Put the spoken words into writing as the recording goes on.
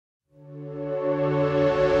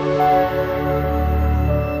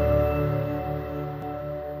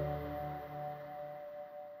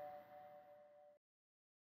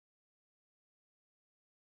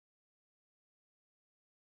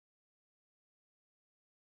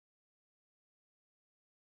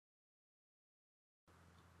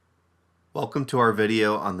Welcome to our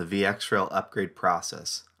video on the VxRail upgrade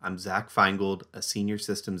process. I'm Zach Feingold, a Senior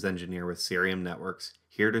Systems Engineer with Cerium Networks,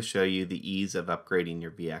 here to show you the ease of upgrading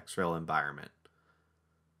your VxRail environment.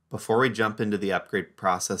 Before we jump into the upgrade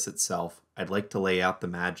process itself, I'd like to lay out the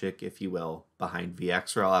magic, if you will, behind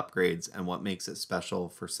VxRail upgrades and what makes it special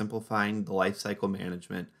for simplifying the lifecycle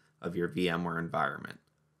management of your VMware environment.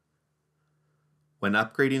 When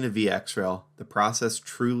upgrading a VxRail, the process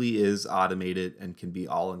truly is automated and can be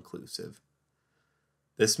all-inclusive.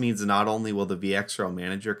 This means not only will the VxRail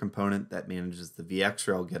Manager component that manages the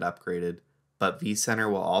VxRail get upgraded, but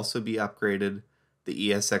vCenter will also be upgraded, the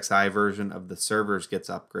ESXi version of the servers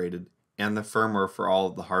gets upgraded, and the firmware for all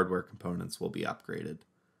of the hardware components will be upgraded.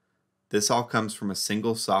 This all comes from a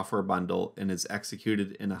single software bundle and is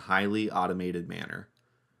executed in a highly automated manner.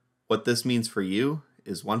 What this means for you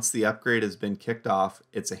is once the upgrade has been kicked off,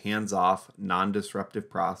 it's a hands-off, non-disruptive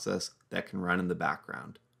process that can run in the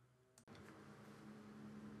background.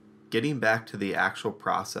 Getting back to the actual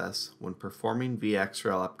process, when performing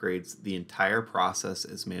VxRail upgrades, the entire process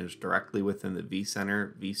is managed directly within the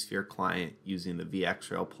vCenter vSphere client using the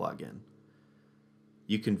VxRail plugin.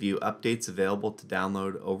 You can view updates available to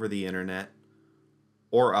download over the internet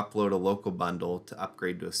or upload a local bundle to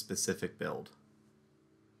upgrade to a specific build.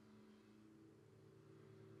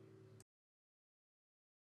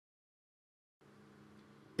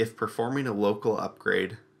 If performing a local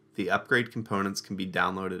upgrade, the upgrade components can be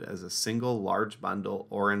downloaded as a single large bundle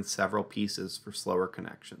or in several pieces for slower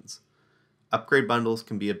connections. Upgrade bundles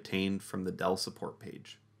can be obtained from the Dell support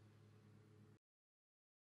page.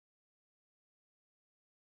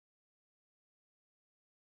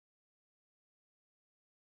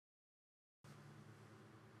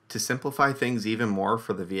 To simplify things even more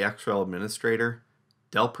for the VxRail administrator,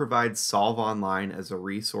 Dell provides Solve Online as a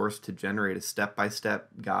resource to generate a step-by-step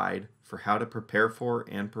guide for how to prepare for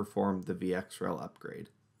and perform the VxRail upgrade.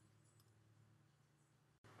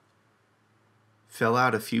 Fill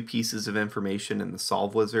out a few pieces of information in the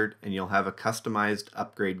Solve wizard and you'll have a customized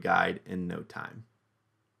upgrade guide in no time.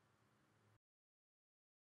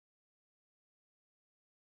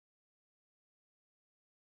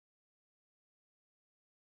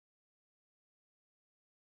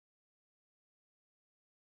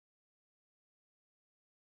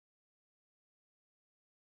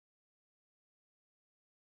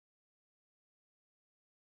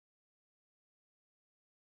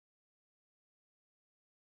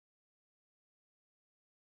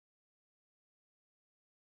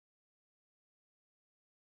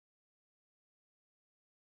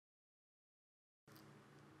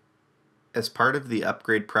 As part of the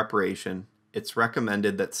upgrade preparation, it's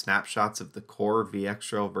recommended that snapshots of the core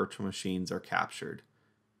VxRail virtual machines are captured.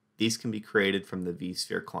 These can be created from the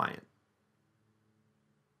vSphere client.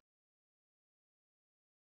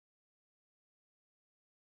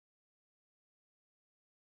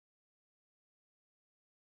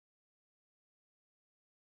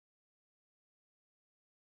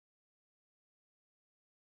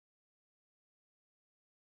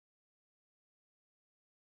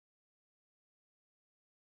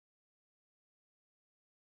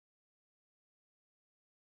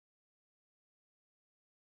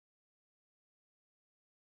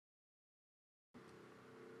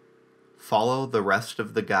 Follow the rest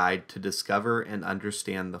of the guide to discover and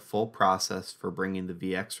understand the full process for bringing the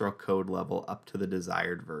VxRail code level up to the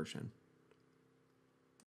desired version.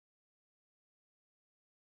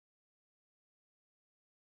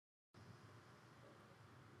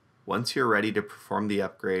 Once you're ready to perform the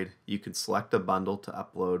upgrade, you can select a bundle to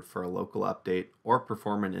upload for a local update or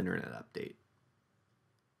perform an internet update.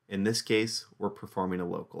 In this case, we're performing a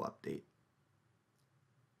local update.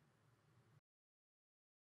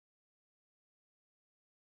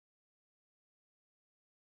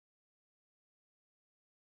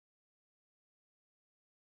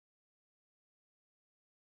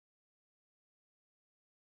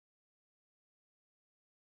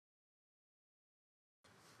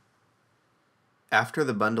 After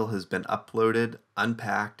the bundle has been uploaded,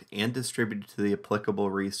 unpacked, and distributed to the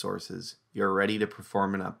applicable resources, you're ready to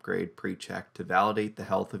perform an upgrade pre-check to validate the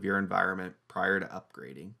health of your environment prior to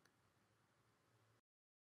upgrading.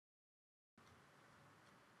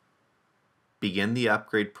 Begin the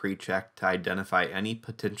upgrade pre-check to identify any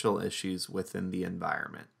potential issues within the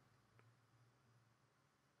environment.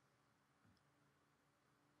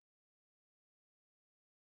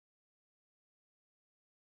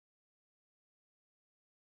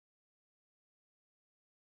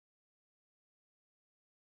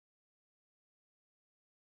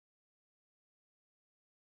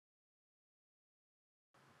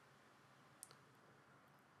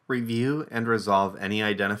 Review and resolve any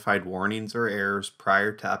identified warnings or errors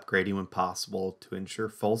prior to upgrading when possible to ensure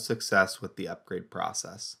full success with the upgrade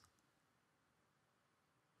process.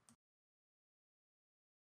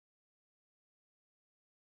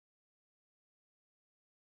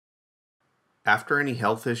 After any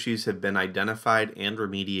health issues have been identified and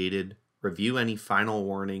remediated, review any final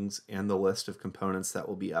warnings and the list of components that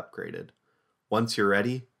will be upgraded. Once you're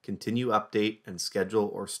ready, continue update and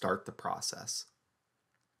schedule or start the process.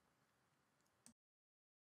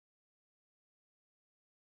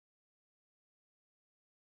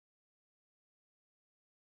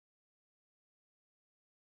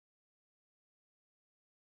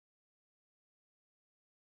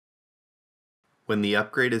 When the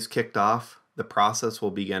upgrade is kicked off, the process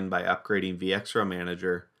will begin by upgrading VxRail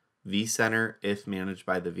Manager, vCenter if managed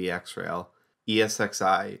by the VxRail,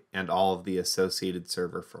 ESXi, and all of the associated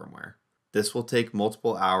server firmware. This will take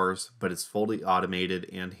multiple hours, but is fully automated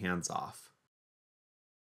and hands-off.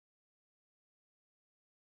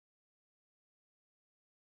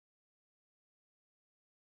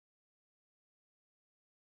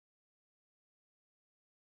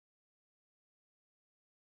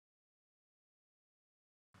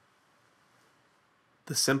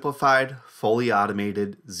 The simplified, fully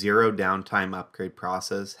automated, zero downtime upgrade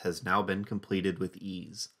process has now been completed with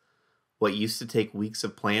ease. What used to take weeks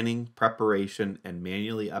of planning, preparation, and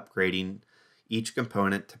manually upgrading each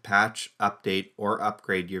component to patch, update, or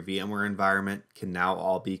upgrade your VMware environment can now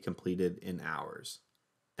all be completed in hours.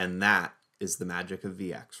 And that is the magic of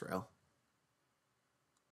VxRail.